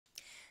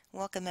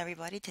Welcome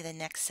everybody to the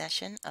next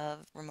session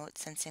of Remote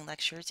Sensing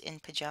Lectures in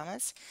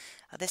Pajamas.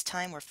 This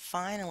time we're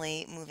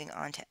finally moving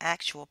on to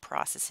actual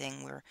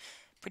processing. We're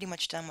pretty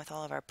much done with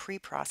all of our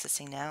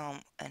pre-processing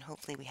now, and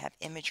hopefully we have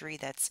imagery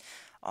that's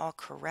all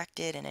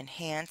corrected and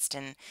enhanced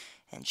and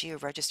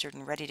geo-registered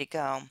and ready to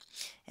go.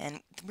 And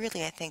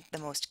really I think the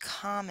most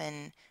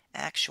common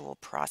actual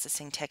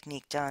processing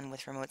technique done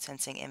with remote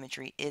sensing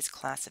imagery is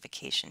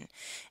classification.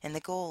 And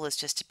the goal is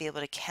just to be able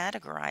to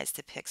categorize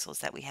the pixels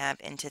that we have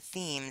into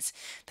themes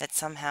that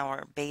somehow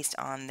are based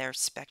on their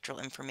spectral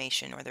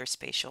information or their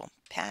spatial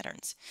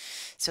patterns.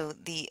 So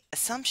the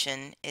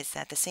assumption is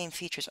that the same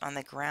features on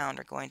the ground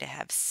are going to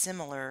have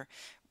similar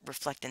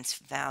reflectance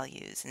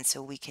values, and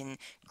so we can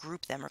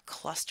group them or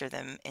cluster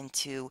them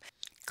into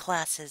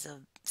classes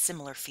of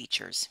similar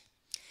features.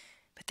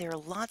 But there are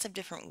lots of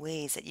different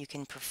ways that you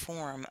can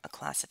perform a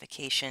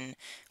classification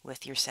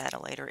with your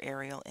satellite or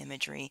aerial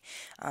imagery.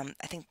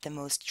 I think the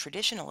most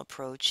traditional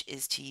approach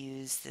is to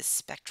use this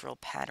spectral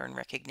pattern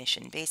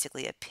recognition,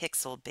 basically a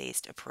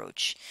pixel-based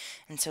approach.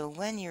 And so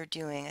when you're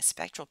doing a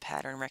spectral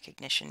pattern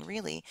recognition,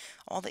 really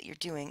all that you're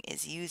doing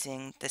is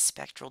using the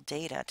spectral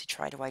data to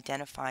try to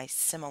identify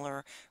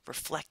similar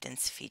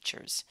reflectance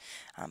features.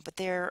 But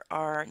there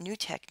are new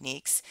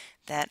techniques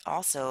that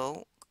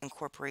also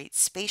incorporate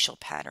spatial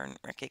pattern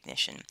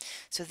recognition.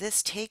 So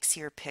this takes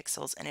your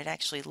pixels and it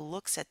actually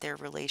looks at their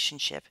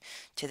relationship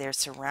to their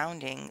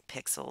surrounding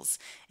pixels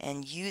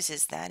and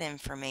uses that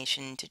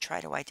information to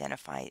try to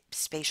identify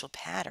spatial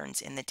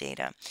patterns in the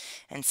data.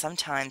 And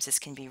sometimes this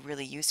can be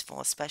really useful,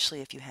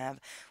 especially if you have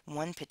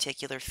one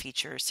particular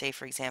feature, say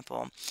for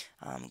example,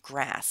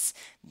 grass,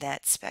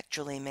 that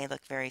spectrally may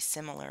look very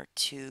similar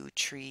to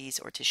trees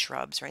or to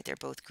shrubs, right? They're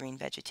both green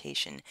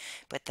vegetation,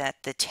 but that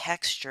the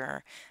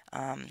texture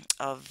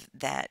of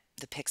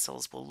the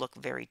pixels will look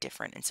very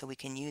different, and so we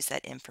can use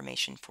that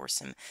information for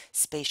some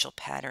spatial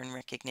pattern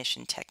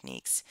recognition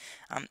techniques.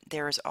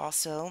 There is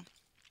also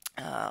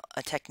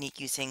a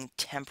technique using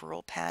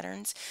temporal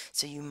patterns.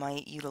 So you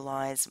might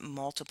utilize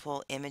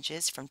multiple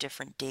images from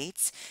different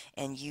dates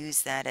and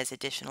use that as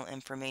additional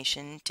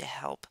information to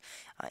help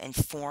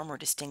inform or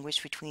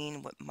distinguish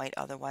between what might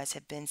otherwise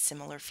have been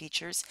similar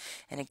features.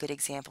 And a good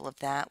example of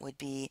that would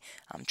be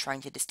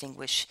trying to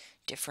distinguish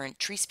different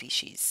tree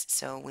species.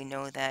 So we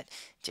know that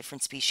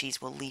different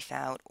species will leaf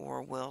out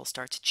or will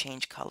start to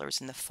change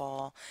colors in the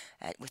fall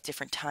with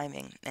different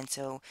timing. And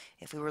so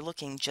if we were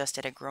looking just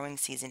at a growing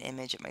season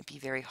image, it might be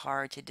very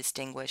hard to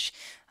distinguish,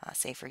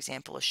 say for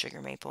example, a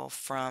sugar maple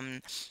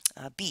from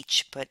a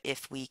beech. But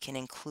if we can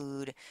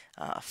include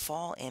a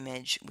fall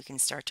image, we can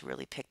start to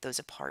really pick those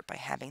apart by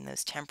having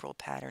those temporal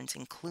patterns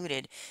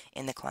included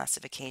in the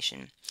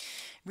classification.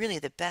 Really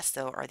the best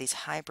though are these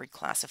hybrid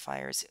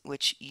classifiers,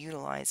 which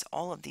utilize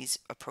all of these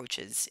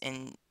approaches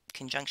in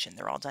conjunction.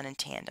 They're all done in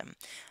tandem.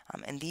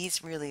 And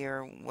these really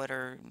are what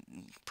are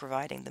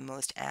providing the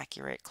most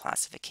accurate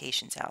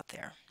classifications out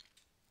there.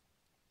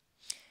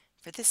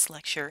 For this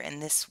lecture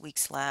and this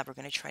week's lab, we're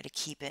going to try to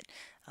keep it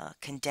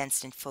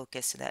condensed and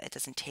focused so that it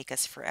doesn't take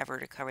us forever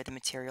to cover the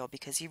material,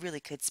 because you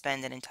really could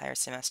spend an entire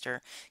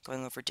semester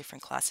going over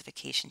different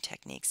classification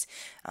techniques.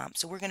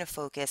 So we're going to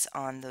focus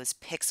on those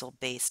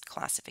pixel-based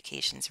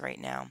classifications right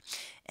now.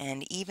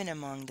 And even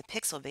among the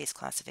pixel-based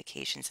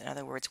classifications, in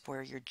other words,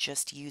 where you're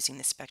just using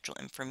the spectral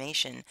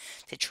information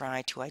to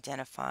try to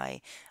identify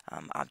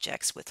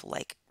objects with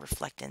like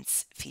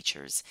reflectance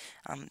features,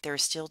 there are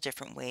still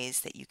different ways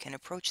that you can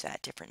approach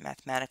that, different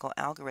mathematical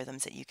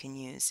algorithms that you can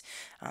use.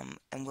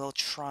 And we'll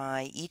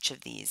try each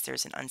of these.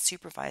 There's an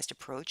unsupervised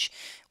approach,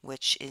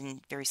 which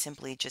very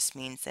simply just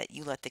means that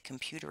you let the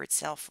computer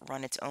itself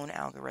run its own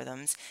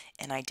algorithms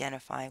and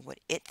identify what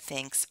it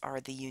thinks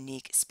are the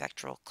unique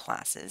spectral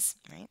classes,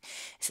 right?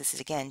 So this is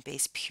again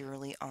based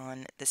purely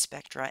on the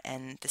spectra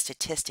and the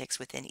statistics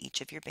within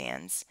each of your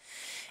bands.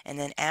 And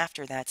then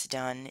after that's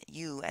done,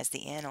 you as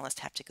the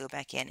analyst have to go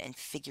back in and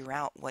figure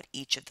out what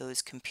each of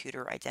those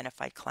computer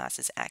identified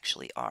classes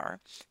actually are.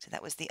 So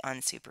that was the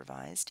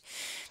unsupervised.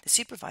 The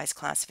supervised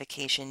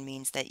classification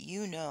means that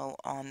you know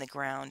on the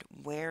ground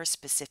where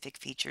specific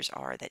features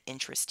are that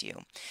interest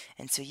you.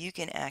 And so you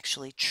can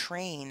actually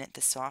train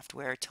the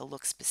software to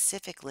look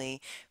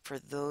specifically for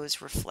those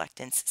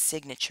reflectance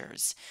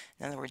signatures.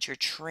 In other words, you're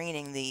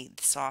training the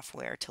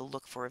software to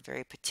look for a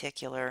very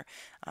particular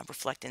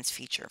reflectance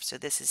feature. So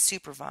this is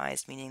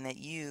supervised, meaning that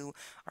you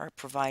are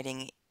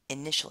providing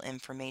initial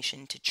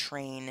information to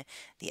train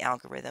the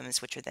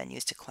algorithms, which are then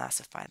used to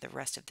classify the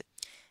rest of the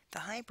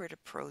hybrid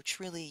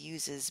approach really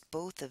uses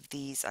both of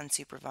these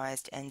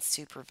unsupervised and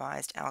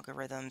supervised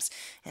algorithms,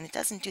 and it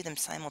doesn't do them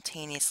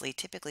simultaneously.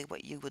 Typically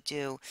what you will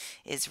do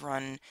is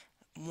run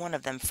one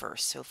of them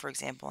first. So for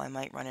example, I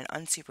might run an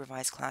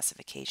unsupervised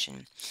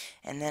classification,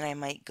 and then I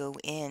might go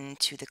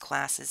into the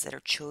classes that are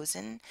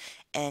chosen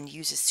and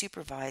use a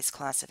supervised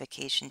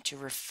classification to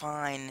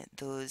refine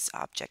those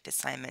object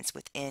assignments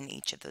within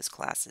each of those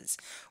classes,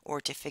 or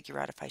to figure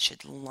out if I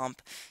should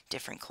lump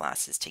different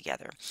classes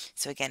together.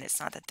 So again, it's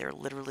not that they're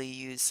literally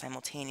used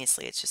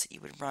simultaneously, it's just that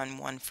you would run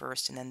one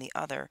first and then the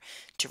other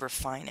to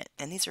refine it.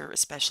 And these are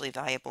especially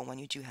valuable when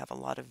you do have a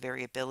lot of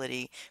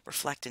variability,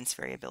 reflectance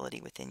variability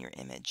within your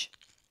image.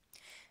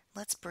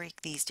 Let's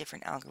break these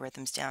different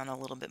algorithms down a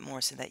little bit more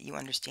so that you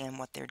understand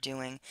what they're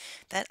doing.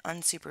 That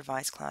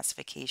unsupervised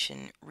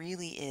classification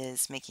really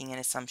is making an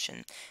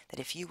assumption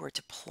that if you were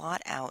to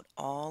plot out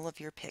all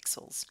of your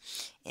pixels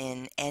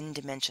in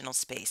n-dimensional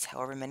space,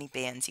 however many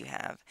bands you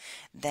have,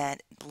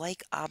 that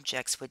like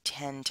objects would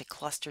tend to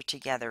cluster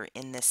together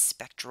in this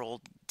spectral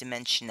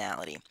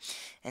dimensionality.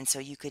 And so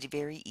you could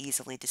very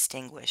easily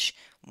distinguish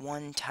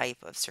one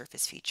type of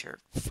surface feature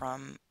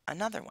from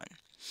another one.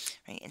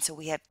 Right? And so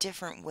we have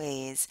different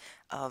ways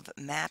of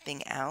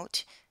mapping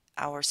out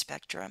our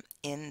spectra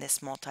in this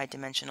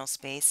multidimensional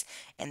space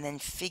and then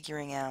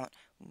figuring out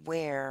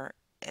where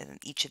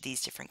each of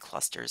these different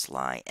clusters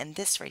lie. And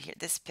this right here,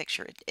 this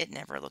picture, it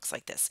never looks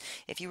like this.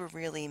 If you were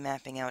really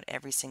mapping out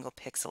every single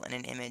pixel in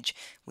an image,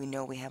 we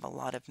know we have a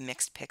lot of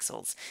mixed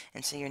pixels,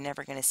 and so you're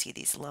never going to see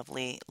these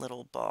lovely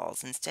little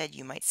balls. Instead,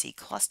 you might see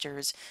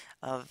clusters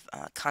of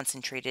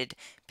concentrated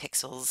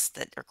pixels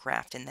that are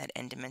graphed in that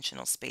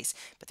n-dimensional space,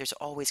 but there's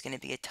always going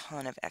to be a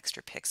ton of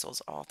extra pixels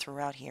all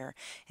throughout here,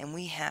 and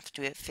we have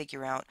to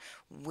figure out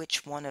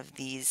which one of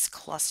these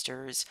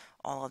clusters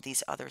all of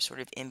these other sort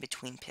of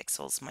in-between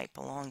pixels might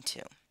belong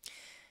to.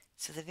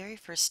 So the very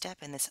first step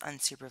in this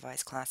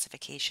unsupervised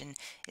classification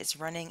is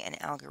running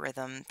an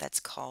algorithm that's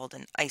called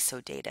an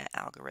isodata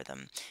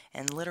algorithm.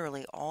 And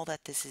literally all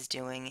that this is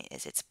doing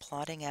is it's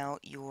plotting out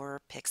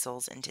your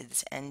pixels into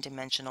this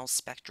n-dimensional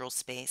spectral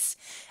space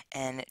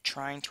and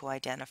trying to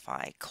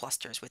identify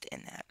clusters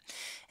within that.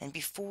 And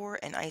before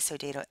an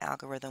isodata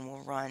algorithm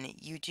will run,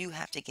 you do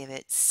have to give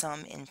it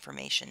some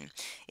information.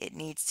 It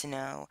needs to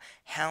know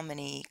how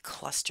many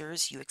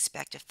clusters you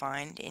expect to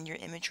find in your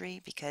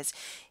imagery, because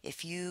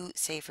if you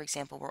say, for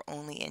example, we're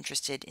only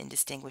interested in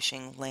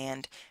distinguishing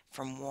land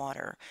from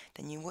water,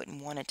 then you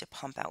wouldn't want it to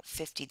pump out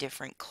 50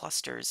 different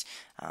clusters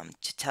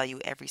to tell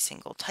you every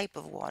single type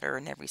of water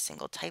and every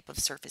single type of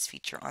surface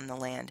feature on the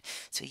land.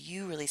 So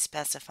you really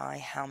specify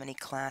how many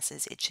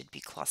classes it should be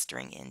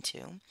clustering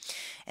into.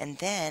 And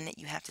then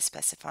you have to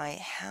specify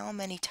how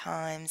many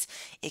times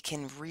it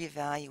can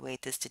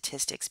reevaluate the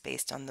statistics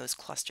based on those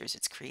clusters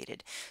it's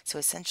created. So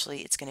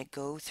essentially it's going to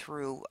go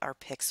through our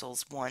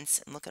pixels once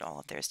and look at all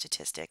of their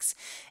statistics,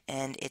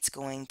 and it's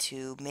going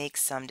to make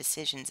some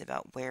decisions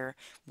about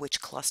which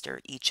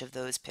cluster each of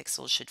those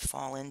pixels should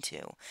fall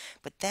into.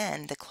 But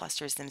then the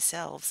clusters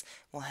themselves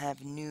will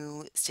have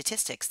new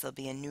statistics. There'll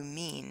be a new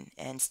mean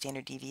and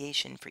standard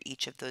deviation for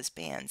each of those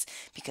bands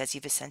because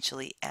you've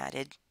essentially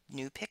added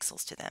new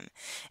pixels to them.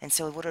 And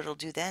so what it'll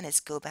do then is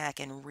go back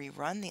and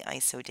rerun the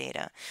ISO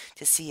data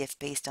to see if,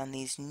 based on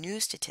these new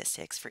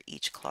statistics for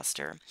each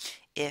cluster,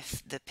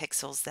 if the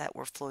pixels that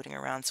were floating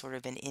around sort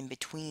of an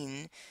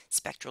in-between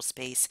spectral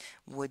space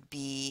would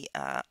be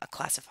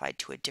classified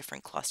to a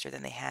different cluster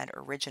than they had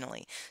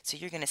originally. So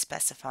you're going to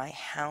specify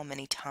how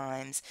many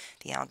times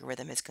the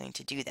algorithm is going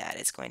to do that.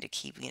 It's going to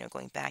keep,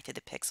 going back to the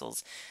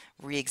pixels,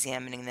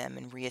 re-examining them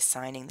and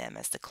reassigning them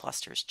as the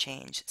clusters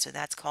change. So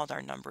that's called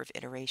our number of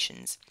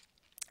iterations.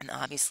 And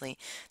obviously,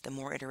 the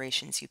more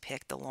iterations you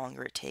pick, the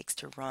longer it takes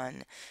to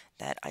run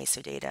that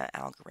isodata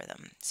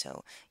algorithm.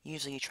 So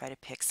usually you try to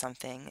pick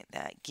something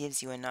that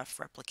gives you enough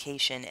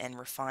replication and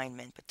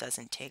refinement but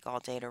doesn't take all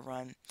day to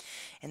run.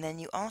 And then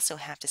you also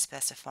have to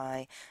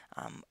specify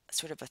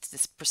sort of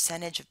this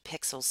percentage of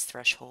pixels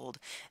threshold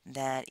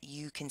that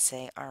you can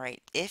say, all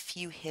right, if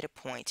you hit a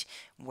point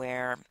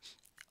where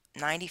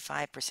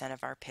 95%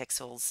 of our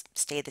pixels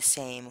stay the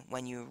same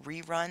when you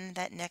rerun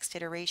that next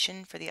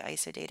iteration for the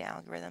isodata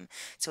algorithm.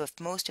 So if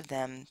most of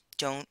them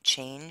don't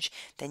change,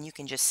 then you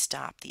can just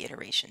stop the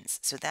iterations.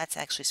 So that's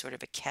actually sort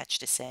of a catch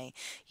to say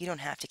you don't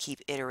have to keep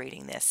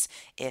iterating this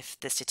if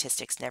the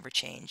statistics never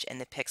change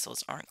and the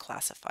pixels aren't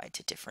classified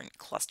to different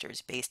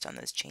clusters based on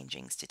those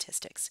changing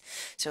statistics.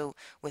 So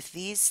with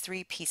these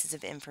three pieces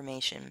of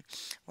information,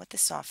 what the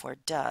software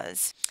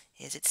does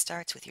is it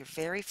starts with your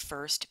very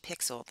first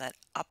pixel, that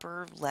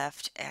upper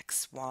left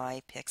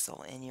XY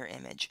pixel in your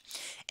image,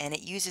 and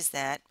it uses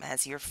that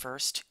as your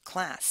first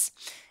class,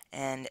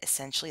 and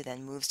essentially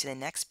then moves to the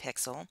next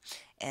pixel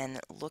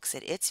and looks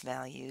at its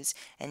values,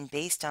 and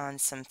based on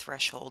some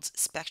thresholds,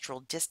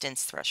 spectral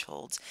distance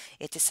thresholds,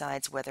 it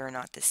decides whether or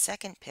not the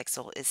second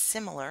pixel is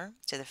similar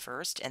to the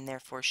first and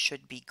therefore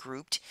should be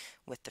grouped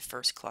with the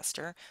first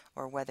cluster,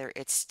 or whether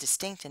it's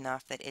distinct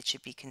enough that it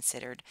should be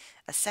considered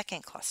a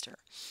second cluster.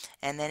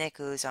 And then it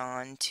goes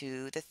on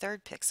to the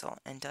third pixel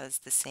and does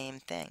the same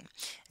thing.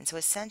 And so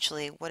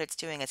essentially what it's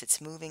doing as it's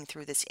moving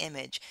through this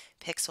image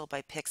pixel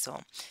by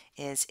pixel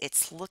is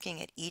it's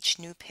looking at each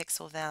new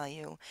pixel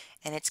value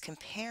and it's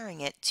comparing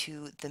comparing it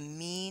to the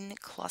mean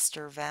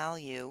cluster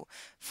value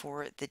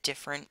for the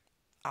different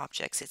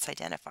objects it's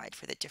identified,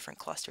 for the different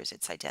clusters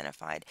it's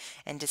identified,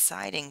 and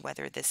deciding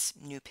whether this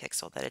new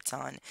pixel that it's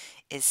on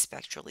is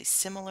spectrally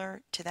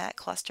similar to that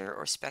cluster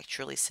or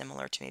spectrally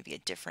similar to maybe a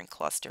different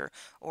cluster,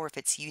 or if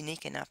it's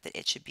unique enough that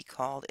it should be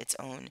called its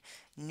own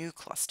new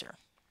cluster.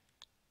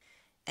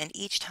 And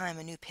each time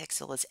a new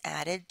pixel is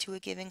added to a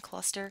given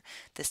cluster,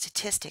 the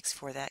statistics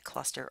for that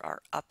cluster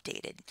are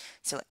updated.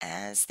 So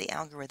as the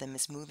algorithm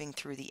is moving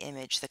through the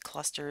image, the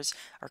clusters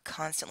are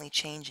constantly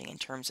changing in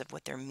terms of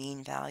what their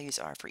mean values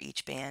are for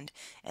each band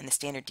and the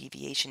standard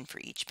deviation for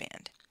each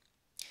band.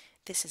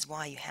 This is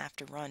why you have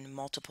to run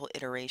multiple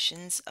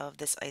iterations of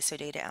this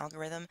isodata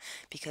algorithm,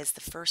 because the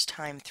first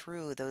time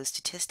through, those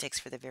statistics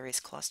for the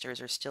various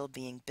clusters are still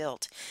being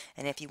built.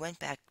 And if you went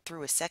back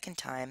through a second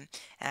time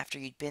after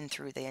you'd been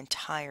through the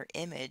entire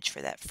image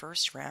for that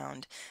first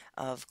round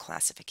of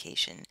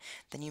classification,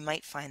 then you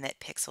might find that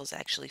pixels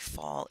actually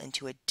fall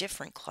into a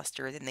different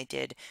cluster than they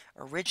did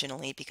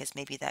originally, because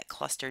maybe that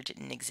cluster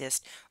didn't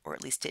exist, or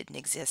at least didn't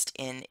exist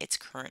in its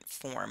current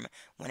form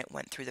when it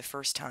went through the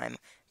first time,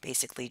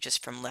 basically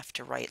just from left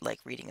to right, like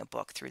reading a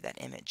book through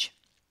that image.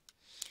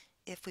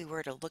 If we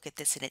were to look at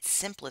this in its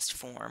simplest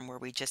form, where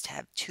we just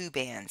have two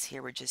bands,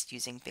 here we're just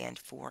using band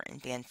 4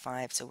 and band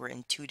 5, so we're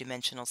in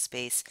two-dimensional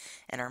space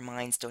and our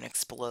minds don't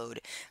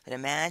explode. But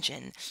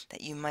imagine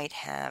that you might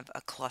have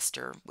a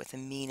cluster with a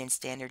mean and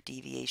standard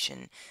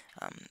deviation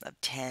of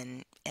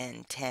 10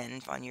 and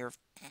 10 on your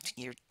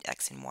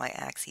x and y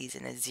axes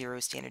and a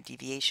 0 standard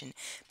deviation.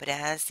 But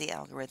as the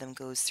algorithm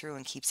goes through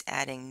and keeps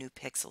adding new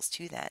pixels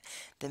to that,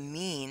 the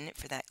mean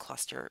for that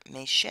cluster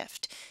may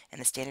shift,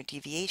 and the standard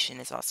deviation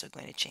is also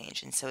going to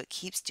change. And so it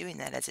keeps doing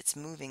that as it's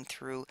moving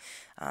through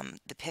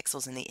the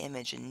pixels in the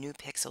image, and new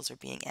pixels are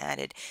being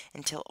added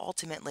until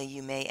ultimately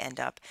you may end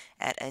up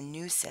at a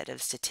new set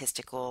of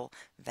statistical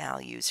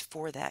values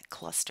for that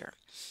cluster.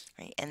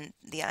 Right? And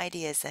the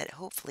idea is that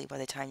hopefully by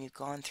the time you've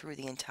gone through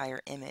the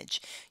entire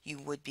image, you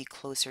would be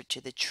closer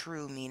to the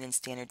true mean and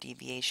standard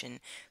deviation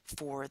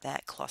for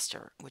that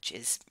cluster, which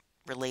is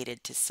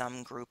related to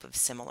some group of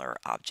similar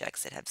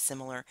objects that have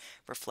similar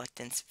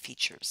reflectance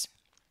features.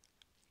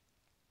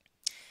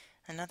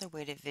 Another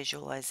way to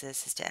visualize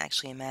this is to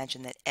actually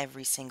imagine that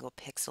every single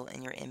pixel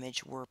in your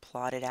image were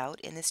plotted out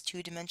in this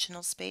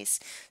two-dimensional space.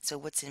 So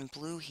what's in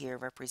blue here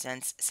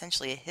represents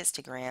essentially a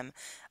histogram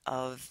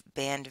of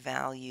band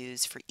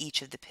values for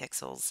each of the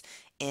pixels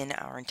in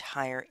our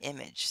entire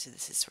image. So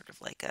this is sort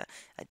of like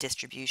a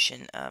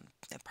distribution, a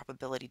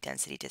probability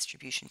density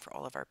distribution for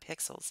all of our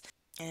pixels.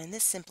 And in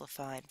this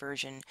simplified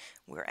version,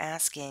 we're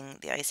asking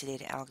the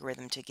isodata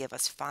algorithm to give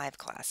us 5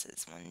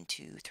 classes, 1,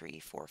 2, 3,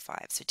 4,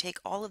 5. So take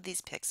all of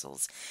these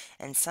pixels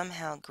and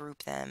somehow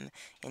group them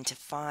into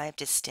 5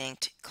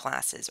 distinct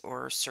classes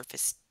or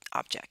surface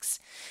objects.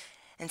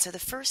 And so the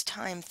first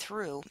time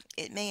through,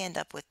 it may end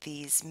up with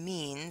these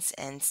means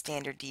and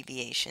standard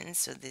deviations.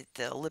 So the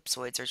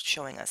ellipsoids are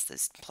showing us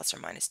this plus or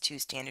minus 2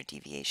 standard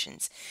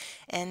deviations.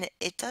 And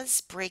it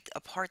does break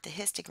apart the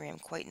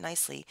histogram quite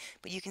nicely,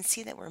 but you can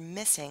see that we're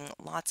missing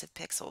lots of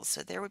pixels.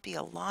 So there would be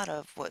a lot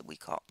of what we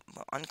call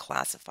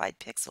unclassified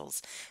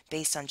pixels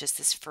based on just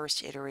this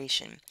first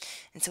iteration.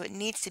 And so it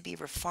needs to be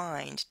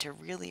refined to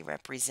really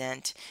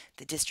represent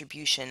the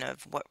distribution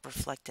of what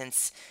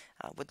reflectance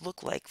would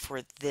look like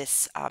for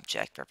this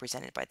object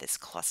represented by this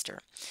cluster.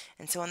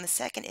 And so on the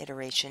second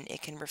iteration,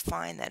 it can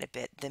refine that a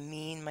bit. The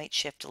mean might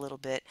shift a little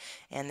bit,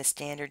 and the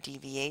standard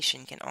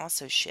deviation can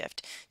also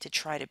shift to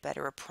try to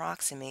better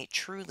approximate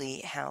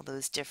truly how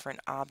those different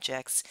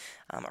objects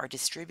are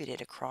distributed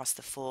across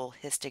the full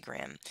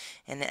histogram.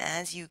 And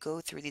as you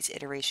go through these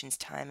iterations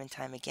time and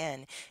time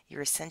again,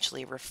 you're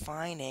essentially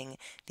refining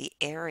the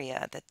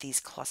area that these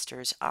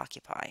clusters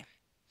occupy.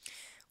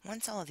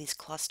 Once all of these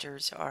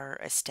clusters are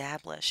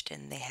established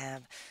and they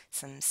have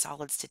some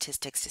solid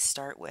statistics to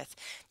start with,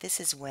 this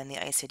is when the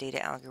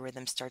isodata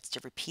algorithm starts to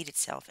repeat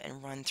itself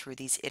and run through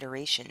these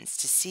iterations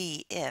to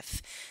see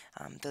if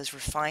those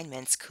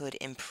refinements could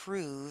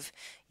improve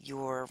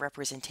your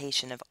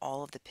representation of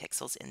all of the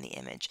pixels in the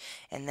image.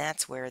 And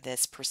that's where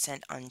this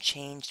percent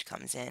unchanged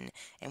comes in,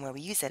 and where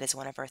we use that as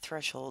one of our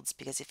thresholds,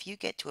 because if you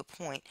get to a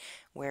point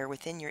where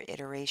within your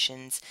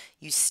iterations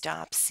you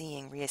stop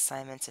seeing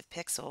reassignments of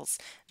pixels,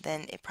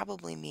 then it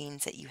probably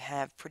means that you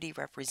have pretty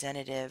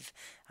representative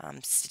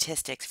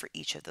statistics for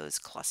each of those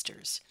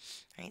clusters.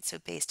 Right? So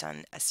based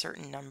on a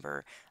certain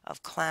number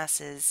of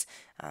classes,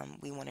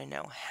 we want to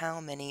know how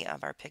many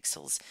of our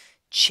pixels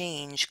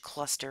change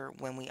cluster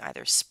when we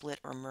either split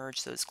or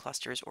merge those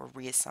clusters or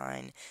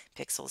reassign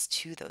pixels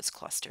to those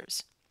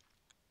clusters.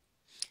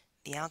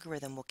 The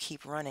algorithm will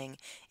keep running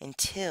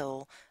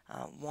until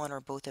one or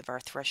both of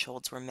our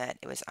thresholds were met.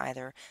 It was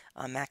either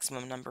a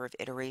maximum number of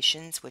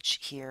iterations, which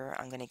here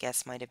I'm going to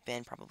guess might have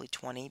been probably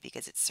 20,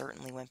 because it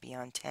certainly went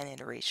beyond 10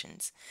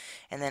 iterations.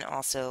 And then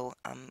also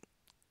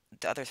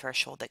the other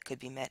threshold that could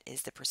be met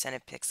is the percent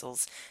of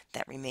pixels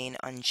that remain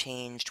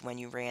unchanged when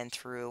you ran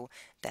through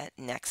that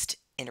next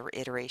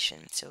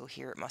iteration. So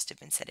here it must have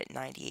been set at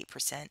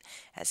 98%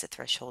 as a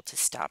threshold to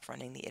stop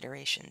running the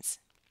iterations.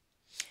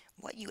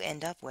 What you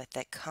end up with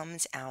that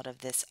comes out of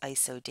this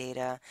ISO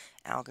data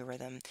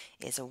algorithm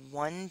is a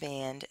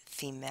one-band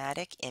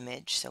thematic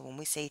image. So when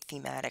we say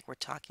thematic, we're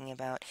talking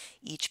about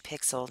each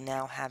pixel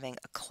now having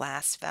a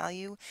class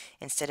value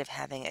instead of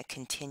having a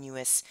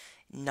continuous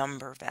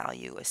number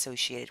value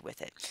associated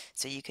with it.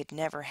 So you could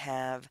never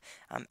have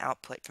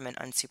output from an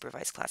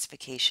unsupervised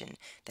classification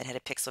that had a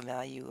pixel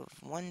value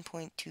of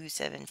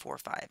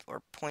 1.2745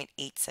 or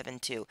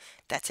 0.872.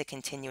 That's a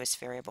continuous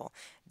variable.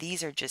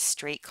 These are just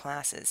straight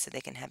classes, so they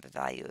can have a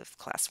value of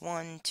class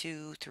 1,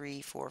 2,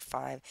 3, 4,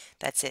 5.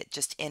 That's it,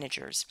 just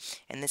integers.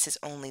 And this is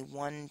only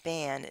one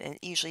band, and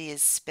it usually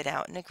is spit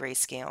out in a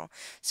grayscale.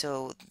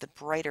 So the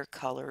brighter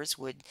colors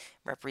would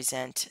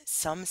represent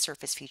some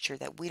surface feature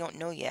that we don't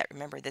know yet.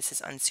 Remember, this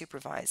is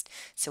unsupervised,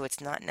 so it's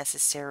not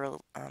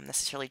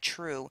necessarily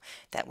true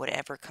that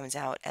whatever comes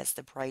out as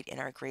the bright in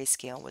our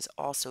grayscale was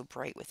also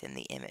bright within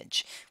the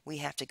image. We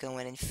have to go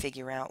in and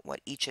figure out what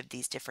each of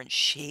these different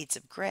shades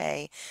of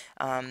gray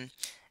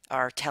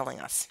are telling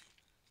us.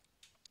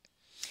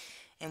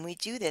 And we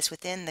do this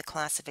within the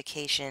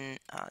classification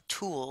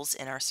tools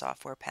in our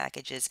software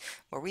packages,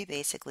 where we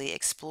basically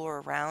explore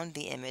around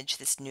the image,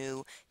 this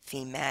new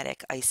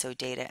thematic ISO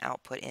data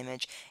output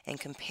image, and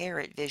compare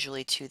it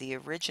visually to the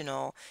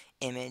original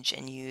image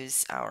and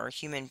use our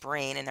human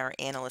brain and our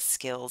analyst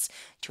skills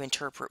to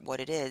interpret what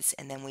it is.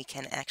 And then we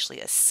can actually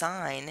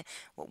assign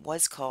what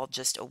was called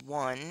just a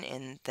 1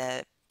 in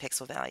the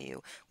pixel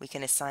value. We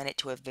can assign it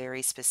to a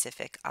very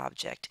specific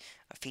object,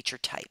 a feature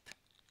type.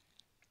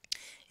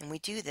 And we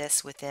do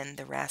this within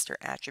the raster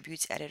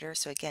attributes editor.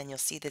 So again, you'll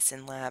see this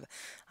in lab.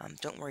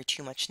 Don't worry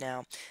too much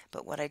now.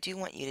 But what I do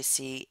want you to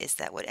see is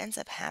that what ends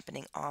up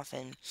happening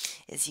often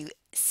is you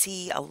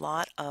see a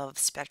lot of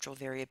spectral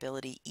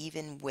variability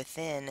even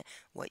within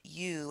what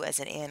you as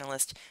an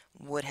analyst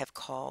would have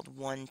called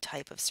one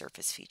type of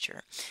surface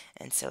feature.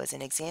 And so as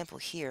an example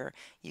here,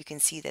 you can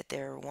see that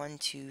there are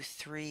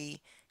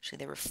actually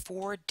there were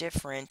 4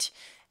 different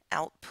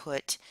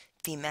output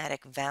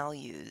thematic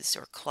values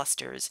or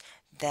clusters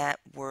that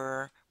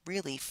were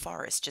really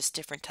forest, just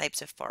different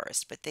types of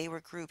forest, but they were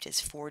grouped as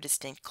 4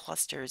 distinct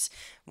clusters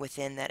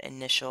within that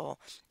initial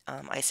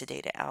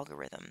isodata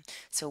algorithm.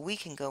 So we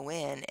can go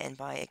in and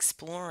by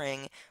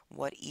exploring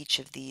what each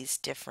of these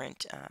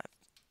different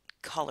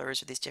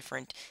colors or these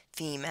different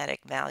thematic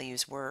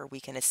values were, we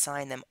can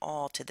assign them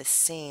all to the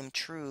same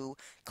true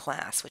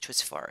class, which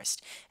was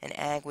forest. And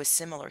ag was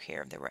similar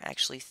here. There were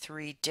actually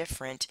 3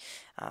 different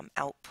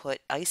output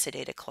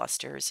isodata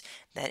clusters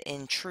that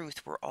in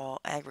truth were all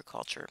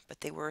agriculture,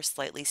 but they were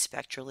slightly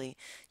spectrally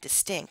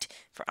distinct.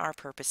 For our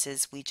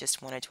purposes, we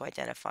just wanted to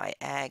identify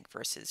ag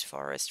versus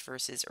forest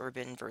versus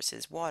urban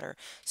versus water,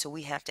 so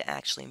we have to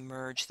actually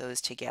merge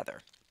those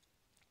together.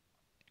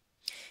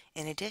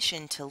 In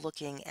addition to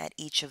looking at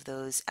each of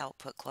those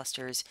output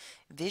clusters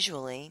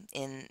visually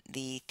in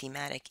the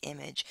thematic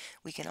image,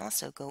 we can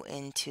also go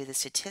into the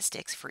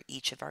statistics for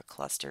each of our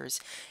clusters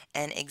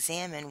and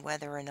examine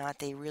whether or not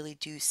they really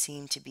do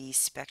seem to be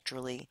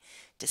spectrally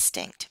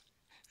distinct.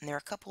 And there are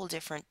a couple of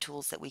different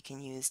tools that we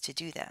can use to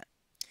do that.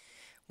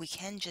 We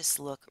can just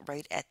look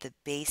right at the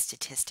base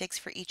statistics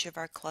for each of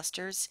our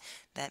clusters,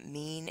 that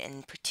mean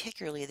and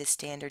particularly the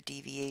standard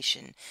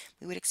deviation.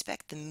 We would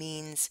expect the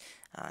means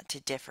to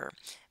differ,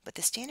 but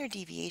the standard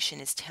deviation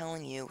is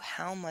telling you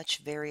how much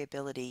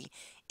variability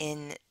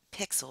in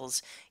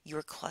pixels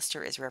your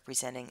cluster is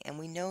representing, and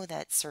we know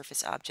that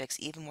surface objects,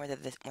 even when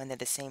they're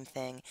the same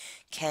thing,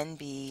 can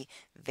be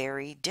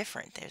very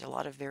different. There's a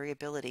lot of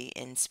variability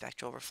in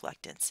spectral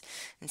reflectance.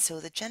 And so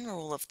the general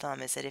rule of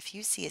thumb is that if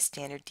you see a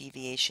standard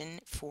deviation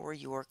for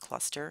your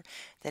cluster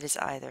that is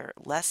either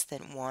less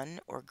than 1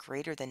 or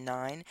greater than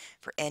 9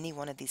 for any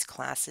one of these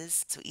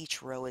classes, so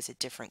each row is a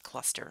different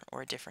cluster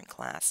or a different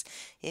class,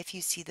 if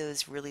you see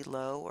those really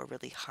low or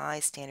really high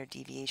standard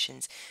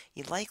deviations,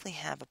 you likely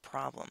have a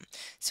problem.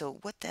 So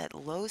what that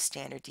low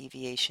standard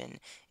deviation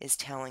is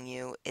telling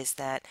you is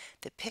that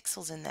the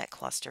pixels in that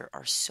cluster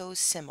are so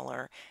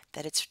similar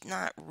that it's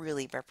not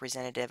really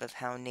representative of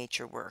how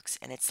nature works,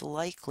 and it's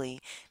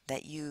likely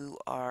that you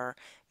are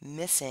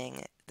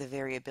missing the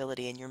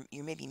variability and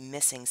you're maybe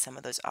missing some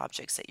of those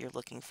objects that you're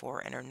looking for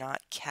and are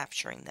not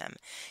capturing them.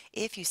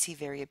 If you see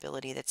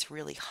variability that's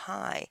really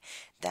high,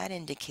 that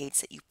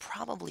indicates that you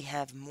probably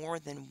have more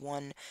than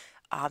one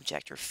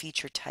object or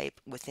feature type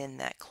within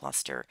that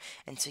cluster,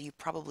 and so you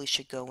probably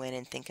should go in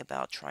and think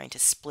about trying to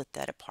split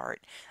that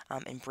apart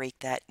and break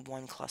that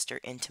one cluster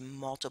into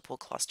multiple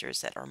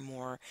clusters that are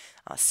more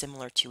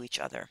similar to each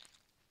other.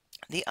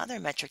 The other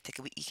metric that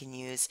we can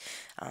use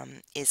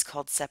is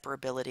called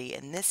separability,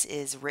 and this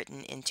is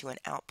written into an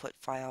output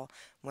file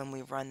when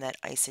we run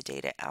that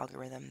isodata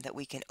algorithm that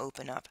we can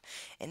open up.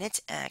 And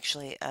it's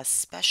actually a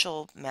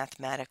special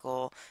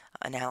mathematical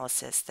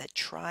analysis that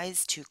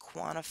tries to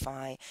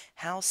quantify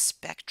how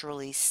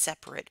spectrally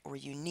separate or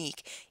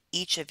unique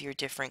each of your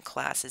different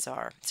classes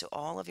are. So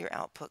all of your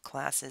output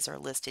classes are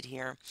listed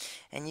here,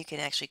 and you can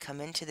actually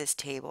come into this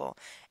table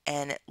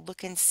and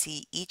look and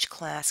see each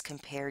class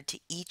compared to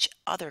each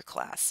other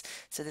class.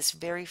 So this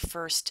very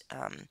first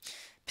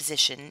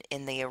position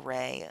in the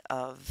array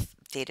of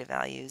data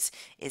values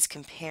is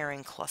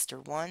comparing cluster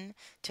 1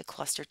 to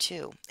cluster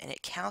 2, and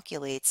it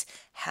calculates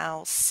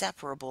how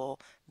separable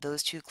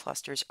those two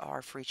clusters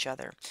are for each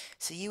other.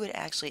 So you would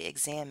actually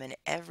examine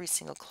every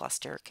single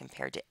cluster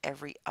compared to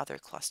every other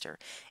cluster,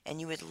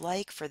 and you would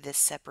like for this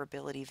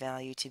separability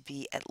value to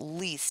be at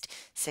least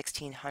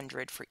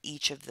 1600 for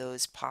each of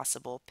those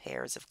possible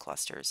pairs of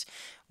clusters.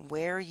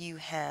 Where you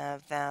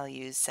have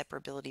values,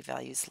 separability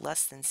values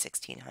less than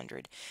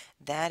 1600,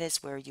 that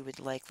is where you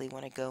would likely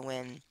want to go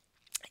in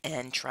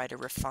and try to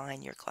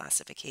refine your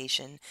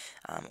classification,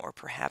 or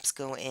perhaps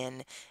go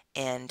in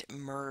and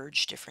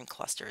merge different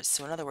clusters.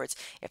 So in other words,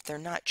 if they're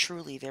not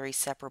truly very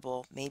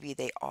separable, maybe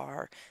they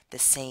are the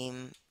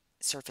same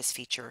surface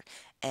feature,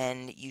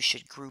 and you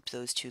should group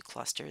those two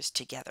clusters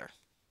together.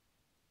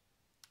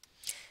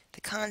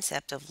 The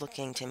concept of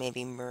looking to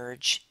maybe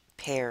merge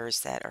pairs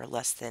that are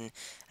less than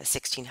a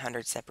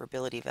 1600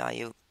 separability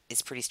value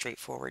is pretty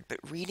straightforward,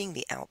 but reading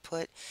the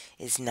output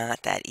is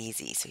not that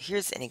easy. So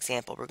here's an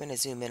example. We're going to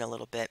zoom in a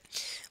little bit.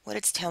 What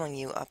it's telling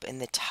you up in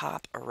the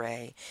top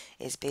array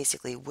is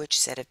basically which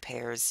set of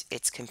pairs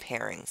it's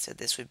comparing. So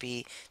this would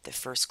be the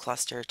first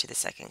cluster to the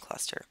second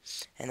cluster,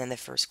 and then the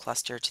first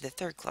cluster to the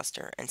third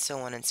cluster, and so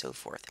on and so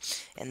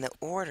forth. And the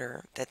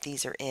order that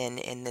these are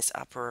in this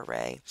upper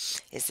array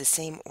is the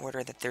same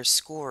order that their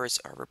scores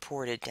are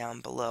reported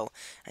down below.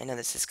 I know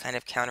this is kind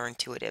of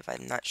counterintuitive.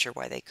 I'm not sure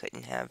why they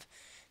couldn't have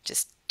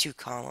just two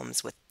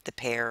columns with the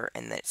pair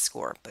and the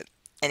score, but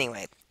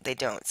anyway, they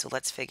don't. So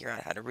let's figure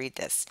out how to read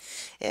this.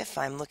 If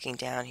I'm looking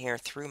down here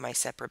through my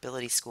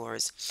separability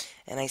scores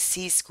and I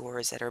see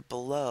scores that are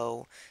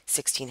below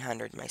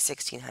 1600, my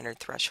 1600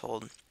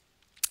 threshold,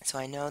 so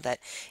I know that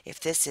if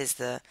this is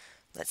the,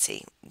 let's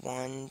see,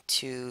 1,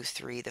 2,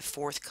 3, the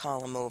fourth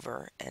column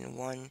over, and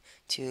 1,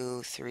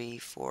 2, 3,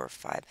 4,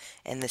 5,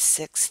 and the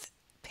sixth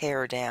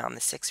pair down,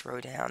 the sixth row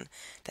down,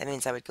 that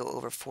means I would go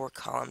over 4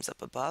 columns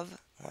up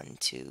above, 1,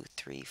 2,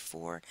 3,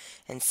 4,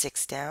 and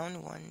 6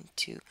 down, 1,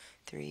 2,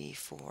 3,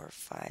 4,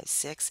 5,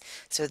 6.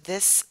 So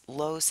this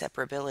low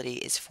separability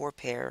is for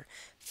pair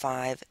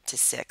 5 to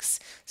 6.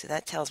 So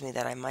that tells me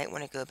that I might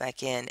want to go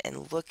back in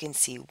and look and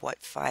see what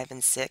 5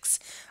 and 6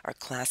 are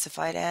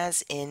classified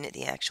as in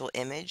the actual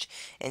image,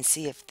 and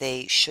see if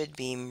they should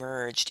be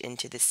merged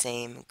into the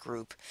same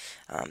group.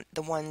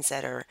 The ones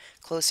that are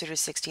closer to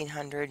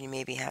 1600 you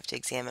maybe have to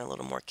examine a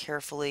little more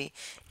carefully.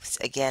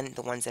 Again,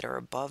 the ones that are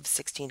above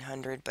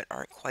 1600 but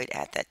aren't quite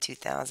at that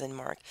 2000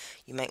 mark,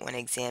 you might want to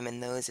examine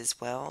those as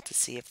well to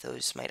see if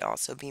those might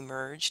also be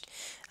merged.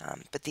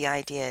 But the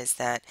idea is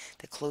that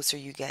the closer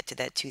you get to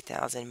that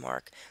 2000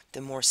 mark,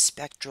 the more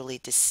spectrally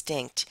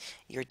distinct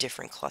your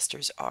different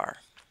clusters are.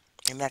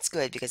 And that's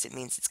good because it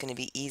means it's going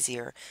to be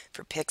easier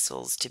for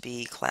pixels to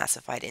be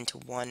classified into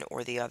one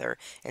or the other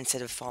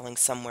instead of falling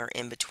somewhere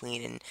in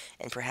between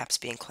and perhaps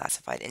being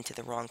classified into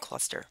the wrong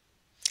cluster.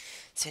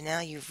 So now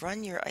you've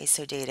run your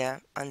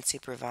isodata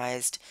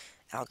unsupervised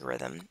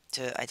algorithm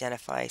to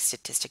identify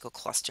statistical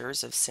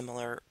clusters of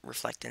similar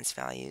reflectance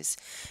values,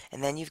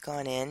 and then you've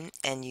gone in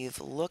and you've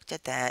looked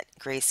at that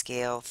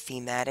grayscale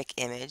thematic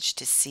image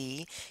to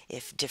see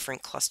if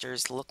different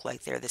clusters look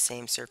like they're the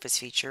same surface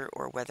feature,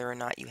 or whether or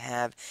not you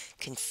have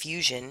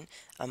confusion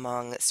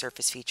among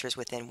surface features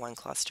within one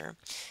cluster.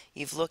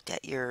 You've looked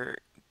at your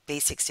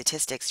basic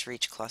statistics for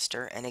each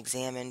cluster and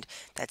examined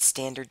that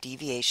standard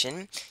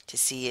deviation to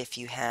see if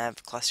you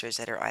have clusters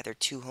that are either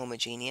too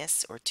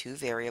homogeneous or too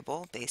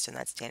variable based on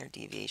that standard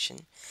deviation.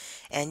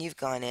 And you've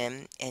gone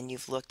in and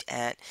you've looked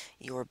at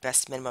your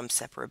best minimum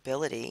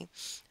separability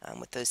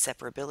with those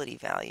separability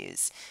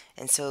values.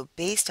 And so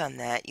based on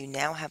that, you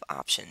now have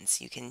options.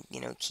 You can,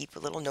 keep a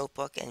little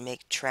notebook and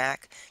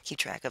keep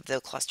track of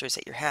the clusters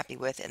that you're happy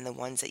with and the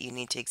ones that you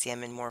need to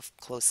examine more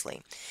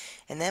closely.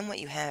 And then what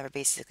you have are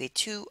basically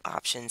two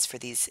options for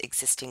these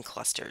existing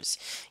clusters.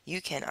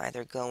 You can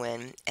either go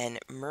in and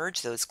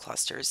merge those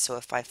clusters. So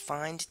if I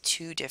find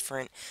two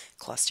different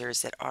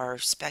clusters that are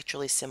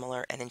spectrally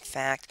similar and in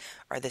fact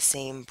are the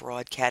same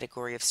broad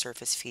category of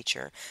surface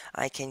feature,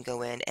 I can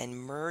go in and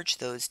merge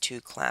those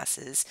two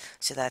classes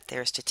so that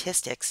their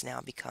statistics now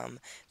become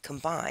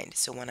combined.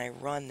 So when I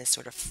run this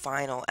sort of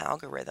final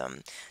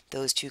algorithm,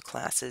 those two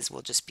classes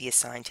will just be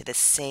assigned to the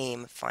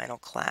same final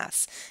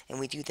class. And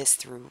we do this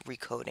through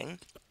recoding.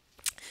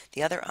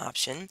 The other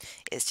option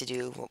is to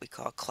do what we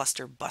call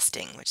cluster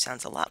busting, which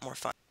sounds a lot more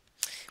fun.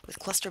 With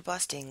cluster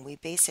busting, we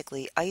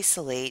basically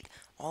isolate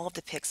all of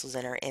the pixels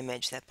in our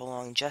image that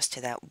belong just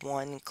to that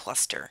one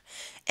cluster,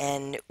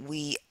 and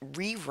we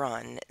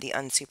rerun the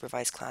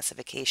unsupervised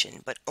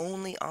classification, but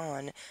only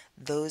on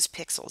those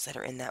pixels that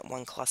are in that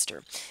one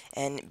cluster.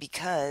 And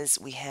because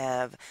we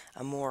have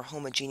a more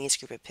homogeneous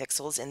group of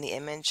pixels in the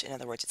image, in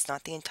other words, it's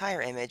not the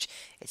entire image,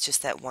 it's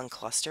just that one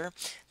cluster,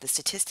 the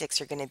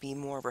statistics are going to be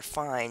more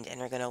refined and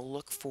are going to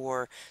look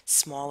for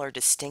smaller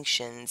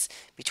distinctions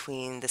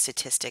between the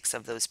statistics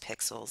of those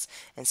pixels.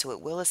 And so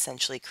it will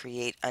essentially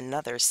create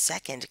another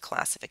second second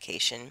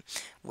classification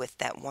with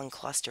that one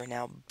cluster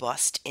now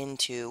bust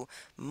into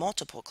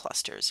multiple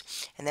clusters.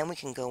 And then we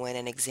can go in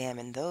and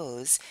examine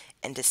those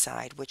and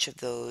decide which of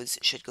those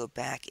should go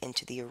back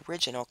into the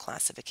original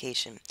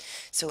classification.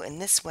 So in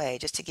this way,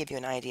 just to give you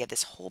an idea of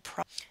this whole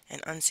process, an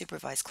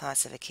unsupervised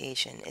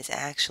classification is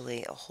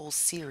actually a whole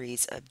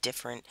series of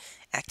different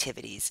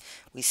activities.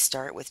 We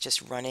start with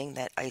just running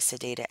that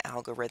isodata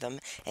algorithm,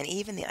 and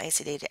even the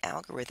isodata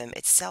algorithm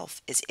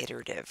itself is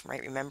iterative,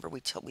 right? Remember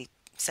we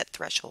set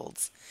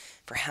thresholds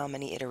for how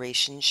many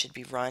iterations should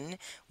be run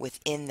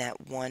within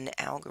that one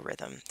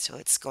algorithm. So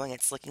it's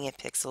looking at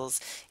pixels,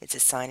 it's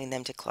assigning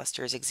them to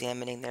clusters,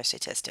 examining their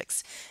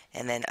statistics,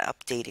 and then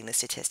updating the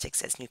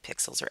statistics as new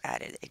pixels are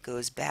added. It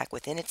goes back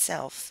within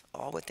itself,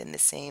 all within the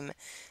same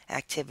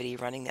activity,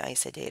 running the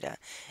isodata,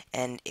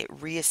 and it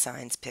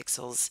reassigns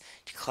pixels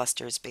to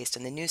clusters based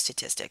on the new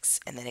statistics,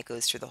 and then it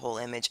goes through the whole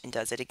image and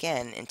does it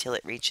again until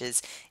it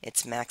reaches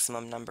its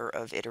maximum number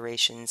of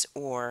iterations,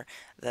 or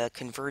the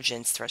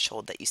convergence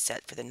threshold that you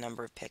set for the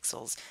number of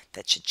pixels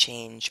that should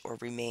change or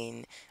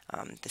remain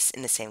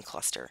in the same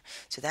cluster.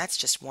 So that's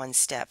just one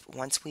step.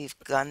 Once we've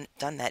done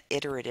that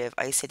iterative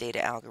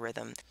isodata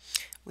algorithm,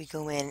 we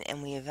go in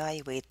and we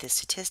evaluate the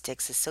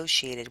statistics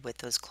associated with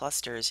those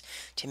clusters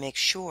to make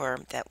sure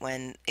that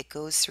when it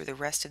goes through the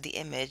rest of the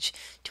image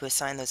to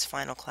assign those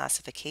final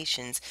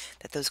classifications,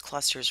 that those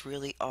clusters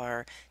really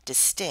are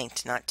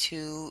distinct, not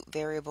too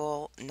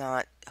variable,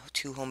 not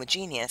too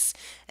homogeneous,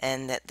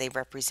 and that they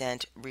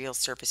represent real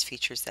surface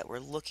features that we're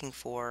looking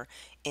for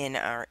in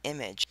our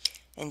image.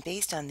 And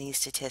based on these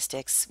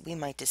statistics, we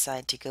might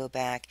decide to go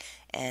back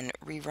and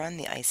rerun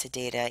the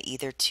isodata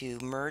either to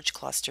merge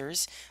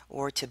clusters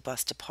or to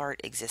bust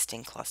apart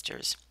existing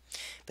clusters.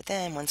 But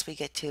then once we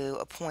get to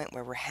a point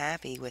where we're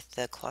happy with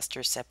the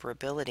cluster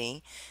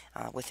separability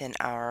within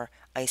our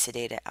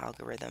isodata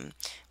algorithm,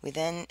 we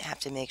then have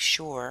to make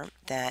sure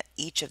that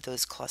each of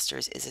those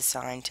clusters is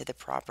assigned to the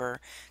proper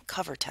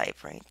cover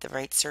type, right? The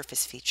right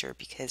surface feature,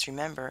 because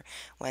remember,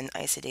 when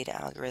isodata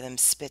algorithm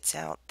spits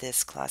out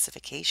this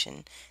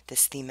classification,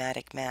 this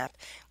thematic map,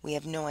 we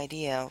have no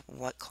idea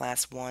what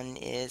class 1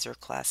 is or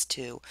class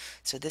 2.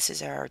 So this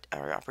is our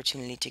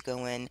opportunity to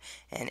go in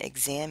and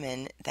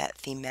examine that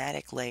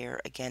thematic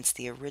layer against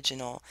the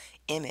original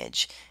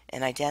image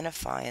and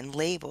identify and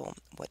label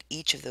what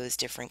each of those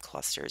different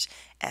clusters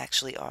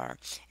actually are.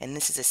 And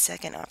this is a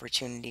second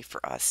opportunity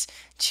for us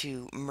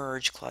to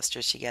merge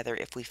clusters together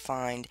if we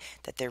find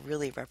that they're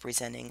really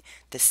representing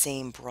the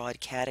same broad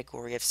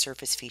category of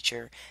surface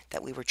feature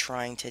that we were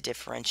trying to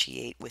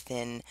differentiate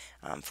within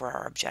for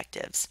our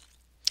objectives.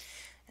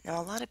 Now,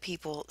 a lot of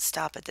people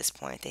stop at this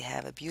point. They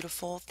have a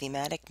beautiful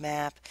thematic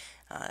map.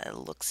 It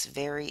looks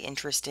very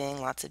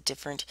interesting, lots of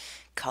different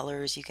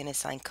colors. You can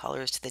assign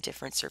colors to the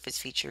different surface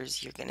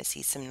features. You're going to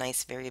see some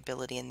nice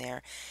variability in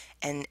there.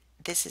 And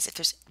this is, if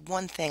there's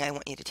one thing I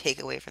want you to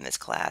take away from this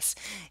class,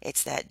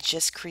 it's that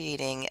just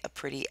creating a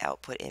pretty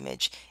output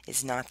image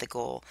is not the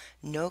goal.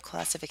 No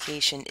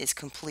classification is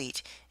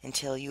complete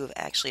until you have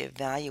actually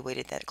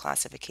evaluated that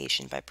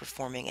classification by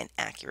performing an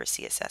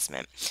accuracy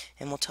assessment.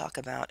 And we'll talk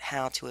about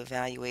how to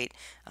evaluate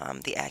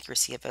the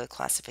accuracy of a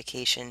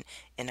classification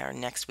in our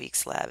next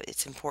week's lab.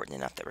 It's important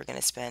enough that we're going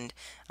to spend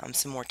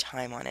some more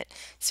time on it.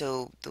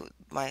 So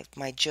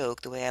my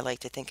joke, the way I like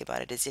to think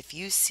about it, is if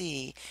you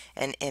see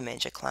an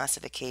image, a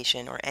classification,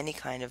 or any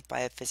kind of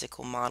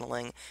biophysical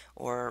modeling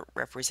or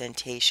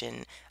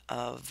representation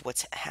of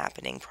what's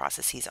happening,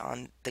 processes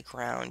on the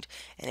ground,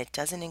 and it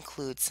doesn't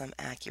include some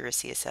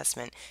accuracy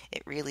assessment,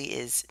 it really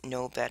is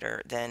no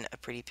better than a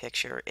pretty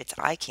picture. It's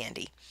eye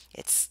candy.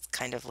 It's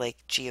kind of like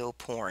geo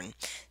porn.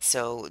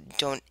 So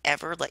don't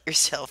ever let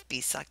yourself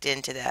be sucked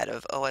into that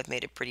of, oh, I've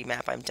made a pretty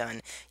map, I'm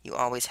done. You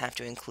always have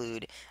to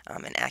include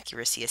an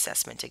accuracy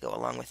assessment to go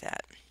along with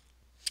that.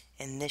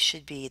 And this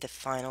should be the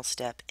final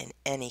step in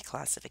any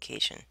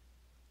classification.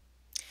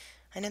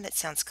 I know that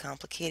sounds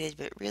complicated,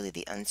 but really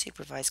the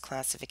unsupervised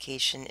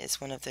classification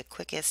is one of the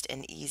quickest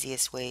and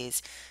easiest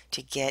ways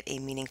to get a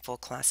meaningful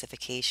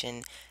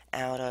classification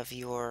out of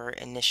your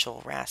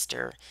initial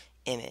raster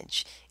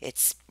image.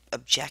 It's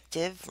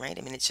objective, right?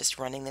 I mean, it's just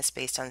running this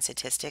based on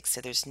statistics,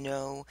 so there's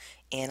no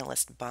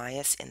analyst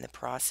bias in the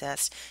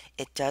process.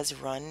 It does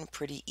run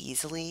pretty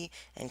easily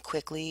and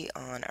quickly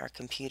on our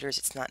computers.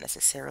 It's not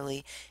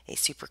necessarily a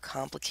super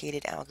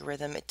complicated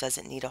algorithm. It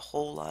doesn't need a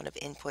whole lot of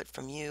input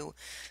from you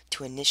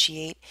to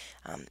initiate.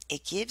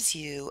 It gives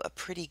you a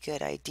pretty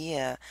good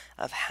idea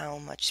of how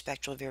much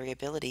spectral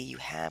variability you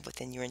have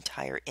within your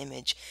entire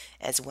image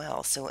as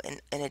well. So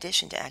in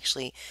addition to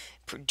actually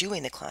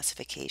doing the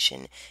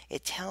classification,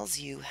 it tells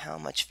you how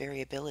much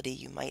variability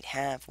you might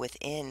have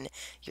within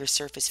your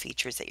surface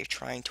features that you're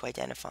trying to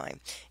identify.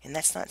 And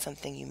that's not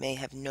something you may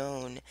have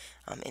known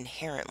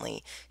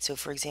inherently. So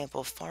for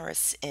example,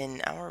 forests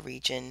in our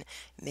region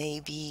may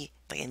be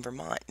in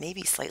Vermont may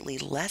be slightly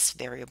less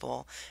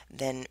variable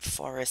than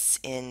forests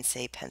in,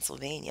 say,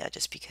 Pennsylvania,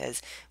 just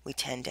because we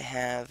tend to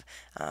have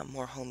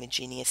more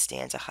homogeneous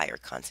stands, a higher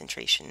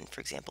concentration,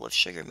 for example, of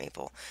sugar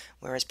maple,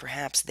 whereas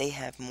perhaps they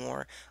have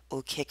more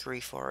oak hickory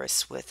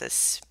forests with a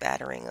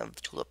spattering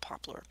of tulip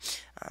poplar.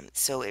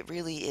 So it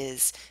really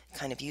is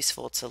kind of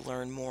useful to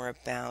learn more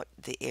about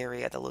the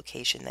area, the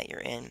location that you're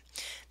in.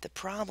 The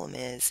problem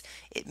is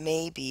it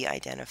may be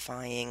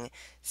identifying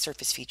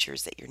surface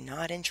features that you're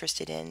not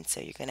interested in, so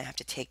you're going to have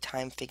to take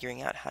time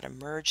figuring out how to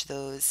merge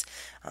those.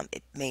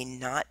 It may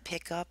not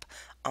pick up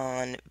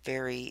on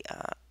very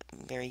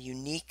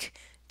unique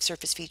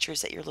surface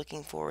features that you're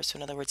looking for. So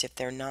in other words, if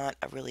they're not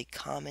a really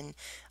common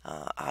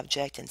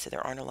object, and so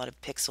there aren't a lot of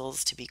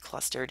pixels to be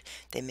clustered,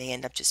 they may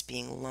end up just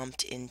being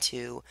lumped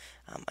into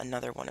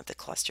another one of the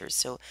clusters.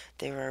 So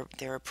there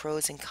are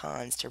pros and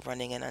cons to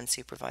running an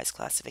unsupervised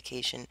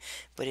classification,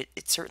 but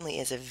it certainly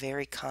is a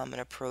very common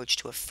approach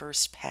to a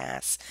first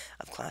pass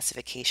of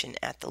classification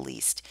at the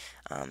least.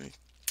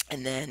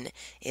 And then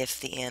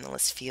if the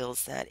analyst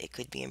feels that it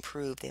could be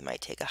improved, they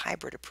might take a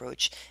hybrid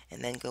approach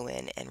and then go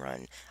in and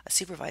run a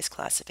supervised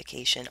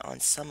classification on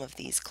some of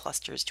these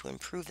clusters to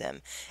improve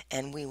them.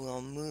 And we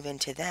will move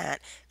into that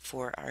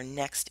for our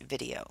next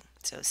video.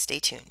 So stay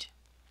tuned.